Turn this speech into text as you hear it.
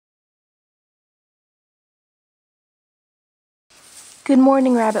Good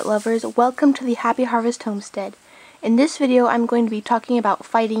morning, rabbit lovers. Welcome to the Happy Harvest Homestead. In this video, I'm going to be talking about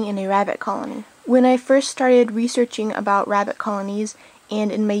fighting in a rabbit colony. When I first started researching about rabbit colonies,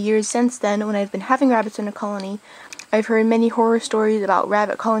 and in my years since then, when I've been having rabbits in a colony, I've heard many horror stories about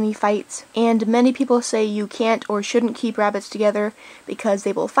rabbit colony fights, and many people say you can't or shouldn't keep rabbits together because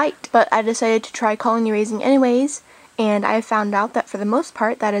they will fight. But I decided to try colony raising anyways, and I found out that for the most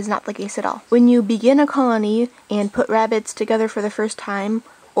part that is not the case at all. When you begin a colony and put rabbits together for the first time,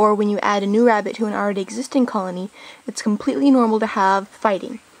 or when you add a new rabbit to an already existing colony, it's completely normal to have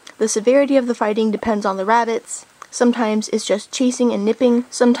fighting. The severity of the fighting depends on the rabbits. Sometimes it's just chasing and nipping.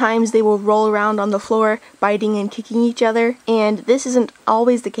 Sometimes they will roll around on the floor, biting and kicking each other. And this isn't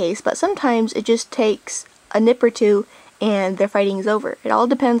always the case, but sometimes it just takes a nip or two and their fighting is over. It all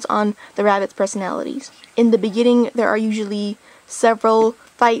depends on the rabbits' personalities. In the beginning, there are usually several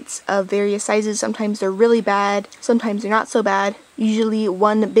fights of various sizes. Sometimes they're really bad, sometimes they're not so bad. Usually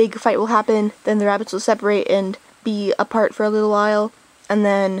one big fight will happen, then the rabbits will separate and be apart for a little while, and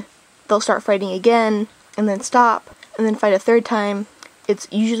then they'll start fighting again, and then stop, and then fight a third time. It's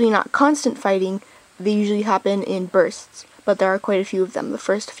usually not constant fighting. They usually happen in bursts, but there are quite a few of them the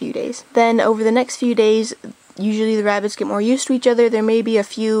first few days. Then over the next few days, usually the rabbits get more used to each other. There may be a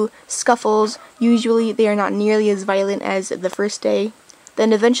few scuffles. Usually they are not nearly as violent as the first day.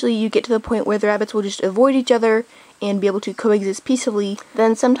 Then eventually you get to the point where the rabbits will just avoid each other and be able to coexist peacefully.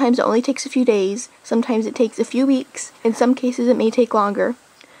 Then sometimes it only takes a few days, sometimes it takes a few weeks, in some cases it may take longer.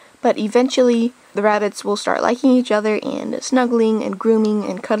 But eventually the rabbits will start liking each other and snuggling and grooming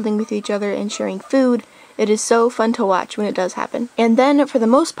and cuddling with each other and sharing food. It is so fun to watch when it does happen. And then for the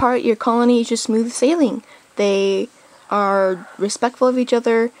most part your colony is just smooth sailing. They are respectful of each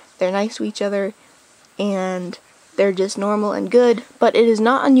other, they're nice to each other, and they're just normal and good. But it is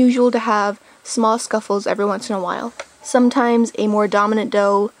not unusual to have small scuffles every once in a while. Sometimes a more dominant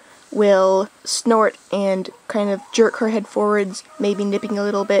doe will snort and kind of jerk her head forwards, maybe nipping a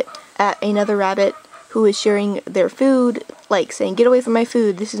little bit at another rabbit who is sharing their food, like saying, "Get away from my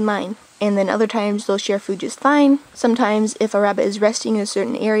food, this is mine." And then other times they'll share food just fine. Sometimes if a rabbit is resting in a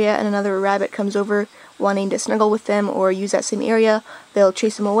certain area and another rabbit comes over wanting to snuggle with them or use that same area, they'll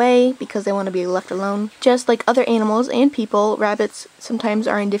chase them away because they want to be left alone. Just like other animals and people, rabbits sometimes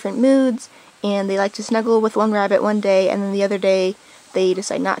are in different moods, and they like to snuggle with one rabbit one day and then the other day they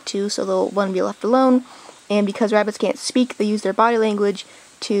decide not to, so they'll want to be left alone. And because rabbits can't speak, they use their body language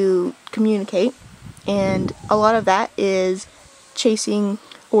to communicate, and a lot of that is chasing,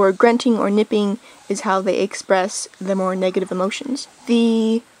 or grunting or nipping is how they express the more negative emotions.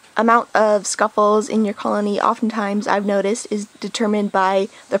 The amount of scuffles in your colony, oftentimes I've noticed, is determined by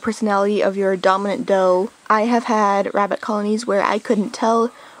the personality of your dominant doe. I have had rabbit colonies where I couldn't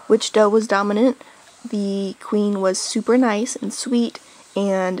tell which doe was dominant. The queen was super nice and sweet,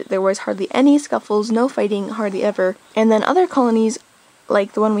 and there was hardly any scuffles, no fighting, hardly ever. And then other colonies,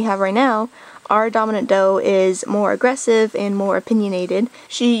 like the one we have right now, our dominant doe is more aggressive and more opinionated.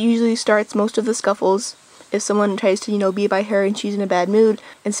 She usually starts most of the scuffles. If someone tries to, be by her and she's in a bad mood,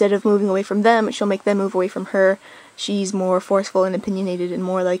 instead of moving away from them, she'll make them move away from her. She's more forceful and opinionated and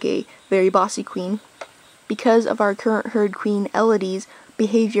more like a very bossy queen. Because of our current herd queen, Elodie's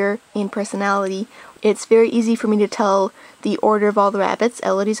behavior and personality, it's very easy for me to tell the order of all the rabbits.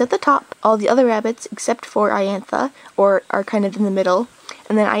 Elodie's at the top. All the other rabbits, except for Iantha, are kind of in the middle.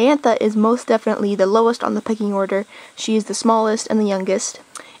 And then Iantha is most definitely the lowest on the pecking order. She is the smallest and the youngest,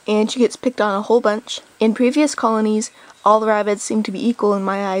 and she gets picked on a whole bunch. In previous colonies, all the rabbits seem to be equal in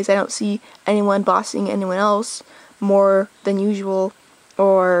my eyes. I don't see anyone bossing anyone else more than usual,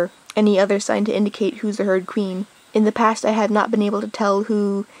 or any other sign to indicate who's the herd queen. In the past, I have not been able to tell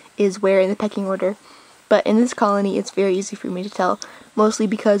who is where in the pecking order, but in this colony it's very easy for me to tell, mostly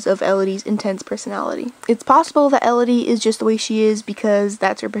because of Elodie's intense personality. It's possible that Elodie is just the way she is because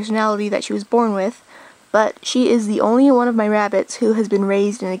that's her personality that she was born with, but she is the only one of my rabbits who has been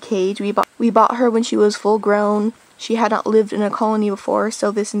raised in a cage. We bought her when she was full grown. She had not lived in a colony before,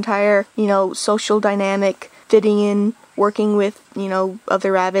 so this entire, social dynamic, fitting in, working with,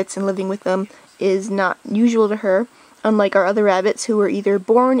 other rabbits and living with them is not usual to her, unlike our other rabbits who were either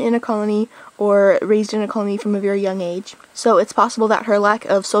born in a colony or raised in a colony from a very young age. So it's possible that her lack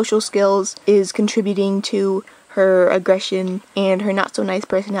of social skills is contributing to her aggression and her not so nice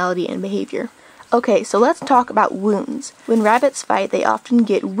personality and behavior. Okay, so let's talk about wounds. When rabbits fight, they often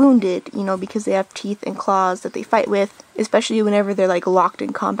get wounded, because they have teeth and claws that they fight with, especially whenever they're locked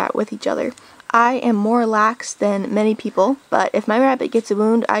in combat with each other. I am more lax than many people, but if my rabbit gets a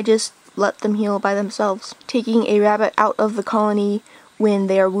wound, I just let them heal by themselves. Taking a rabbit out of the colony when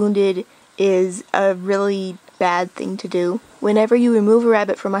they are wounded is a really bad thing to do. Whenever you remove a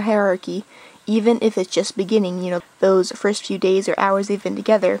rabbit from a hierarchy, even if it's just beginning, those first few days or hours they've been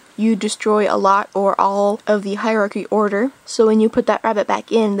together, you destroy a lot or all of the hierarchy order. So when you put that rabbit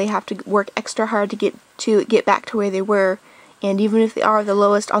back in, they have to work extra hard to get back to where they were. And even if they are the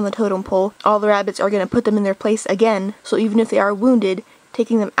lowest on the totem pole, all the rabbits are going to put them in their place again. So even if they are wounded,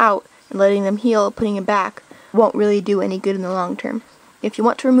 taking them out and letting them heal, putting them back, won't really do any good in the long term. If you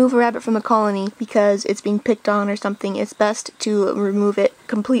want to remove a rabbit from a colony because it's being picked on or something, it's best to remove it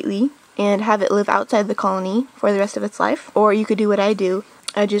completely and have it live outside the colony for the rest of its life. Or you could do what I do.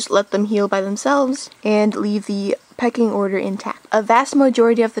 I just let them heal by themselves and leave the pecking order intact. A vast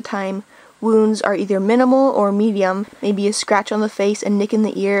majority of the time, wounds are either minimal or medium, maybe a scratch on the face, a nick in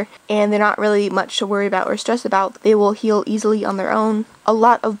the ear, and they're not really much to worry about or stress about. They will heal easily on their own. A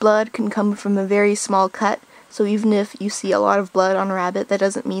lot of blood can come from a very small cut, so even if you see a lot of blood on a rabbit, that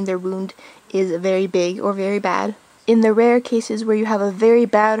doesn't mean their wound is very big or very bad. In the rare cases where you have a very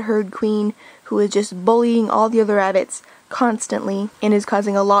bad herd queen who is just bullying all the other rabbits constantly and is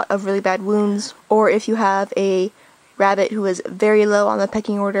causing a lot of really bad wounds, or if you have a rabbit who is very low on the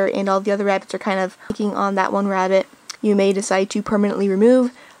pecking order and all the other rabbits are kind of picking on that one rabbit, you may decide to permanently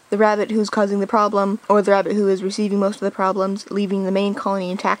remove the rabbit who's causing the problem, or the rabbit who is receiving most of the problems, leaving the main colony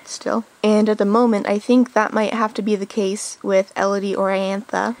intact still. And at the moment, I think that might have to be the case with Elodie or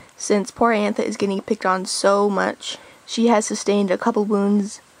Iantha, since poor Iantha is getting picked on so much. She has sustained a couple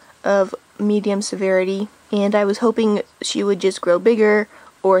wounds of medium severity, and I was hoping she would just grow bigger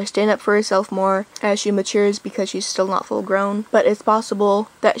or stand up for herself more as she matures because she's still not full grown. But it's possible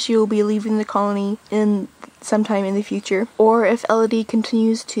that she will be leaving the colony sometime in the future. Or if Elodie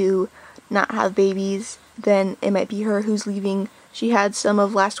continues to not have babies, then it might be her who's leaving. She had some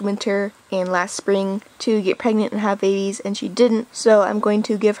of last winter and last spring to get pregnant and have babies, and she didn't. So I'm going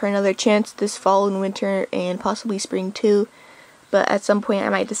to give her another chance this fall and winter and possibly spring too. But at some point I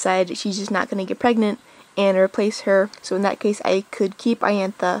might decide she's just not going to get pregnant and replace her. So in that case I could keep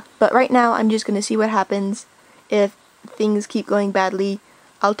Iantha. But right now I'm just going to see what happens. If things keep going badly,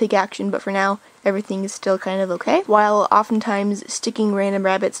 I'll take action, but for now everything is still kind of okay. While oftentimes sticking random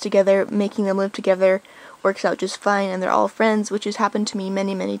rabbits together, making them live together, works out just fine and they're all friends, which has happened to me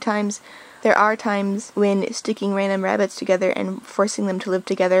many times, there are times when sticking random rabbits together and forcing them to live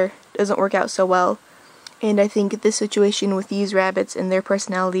together doesn't work out so well. And I think this situation with these rabbits and their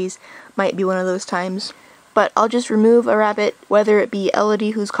personalities might be one of those times. But I'll just remove a rabbit, whether it be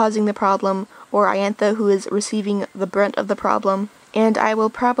Elodie who's causing the problem or Iantha who is receiving the brunt of the problem, and I will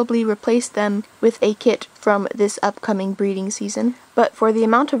probably replace them with a kit from this upcoming breeding season. But for the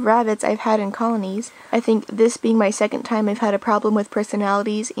amount of rabbits I've had in colonies, I think this being my second time I've had a problem with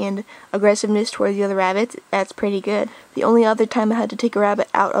personalities and aggressiveness toward the other rabbits, that's pretty good. The only other time I had to take a rabbit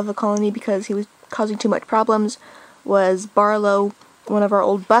out of a colony because he was causing too much problems was Barlow, one of our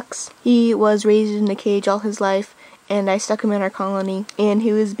old bucks. He was raised in a cage all his life, and I stuck him in our colony, and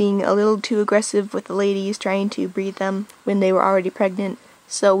he was being a little too aggressive with the ladies trying to breed them when they were already pregnant.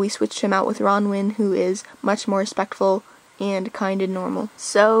 So we switched him out with Ronwin, who is much more respectful and kind and normal.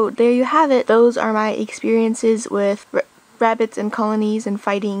 So there you have it. Those are my experiences with rabbits and colonies and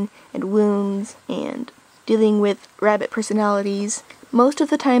fighting and wounds and dealing with rabbit personalities. Most of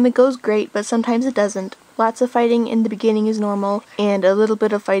the time it goes great, but sometimes it doesn't. Lots of fighting in the beginning is normal, and a little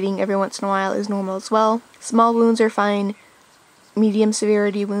bit of fighting every once in a while is normal as well. Small wounds are fine, medium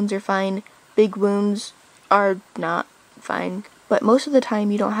severity wounds are fine, big wounds are not fine. But most of the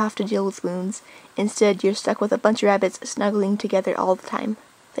time you don't have to deal with wounds. Instead, you're stuck with a bunch of rabbits snuggling together all the time.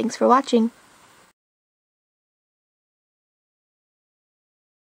 Thanks for watching.